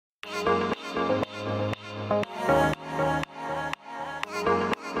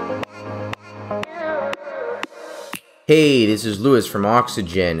Hey, this is Lewis from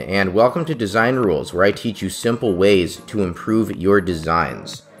Oxygen, and welcome to Design Rules, where I teach you simple ways to improve your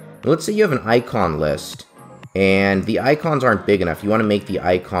designs. Let's say you have an icon list, and the icons aren't big enough. You want to make the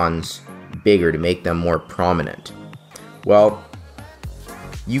icons bigger to make them more prominent. Well,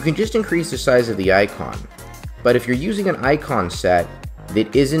 you can just increase the size of the icon, but if you're using an icon set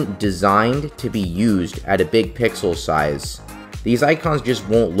that isn't designed to be used at a big pixel size, these icons just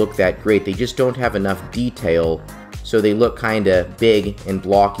won't look that great. They just don't have enough detail, so they look kinda big and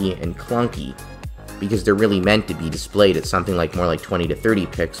blocky and clunky because they're really meant to be displayed at something like more like 20 to 30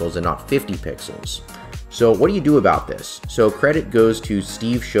 pixels and not 50 pixels. So what do you do about this? So credit goes to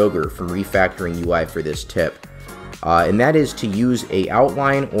Steve Sugar from Refactoring UI for this tip. And that is to use a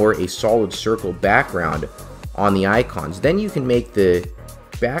outline or a solid circle background on the icons. Then you can make the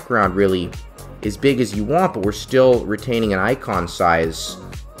background really as big as you want, but we're still retaining an icon size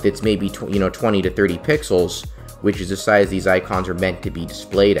that's maybe 20 to 30 pixels, which is the size these icons are meant to be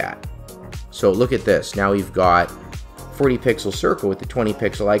displayed at. So look at this. Now we've got 40 pixel circle with the 20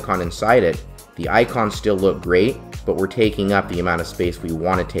 pixel icon inside it. The icons still look great, but we're taking up the amount of space we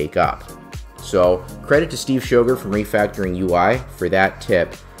want to take up. So credit to Steve Sugar from Refactoring UI for that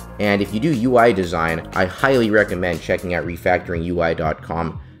tip. And if you do UI design, I highly recommend checking out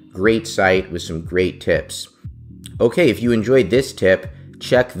refactoringui.com. Great site with some great tips. Okay, if you enjoyed this tip,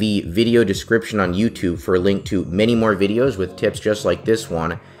 check the video description on YouTube for a link to many more videos with tips just like this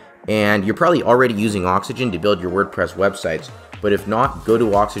one. And you're probably already using Oxygen to build your WordPress websites, but if not, go to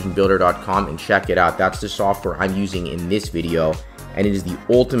oxygenbuilder.com and check it out. That's the software I'm using in this video, and it is the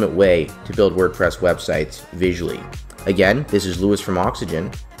ultimate way to build WordPress websites visually. Again, this is Lewis from Oxygen,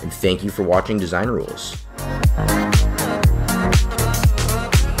 and thank you for watching Design Rules.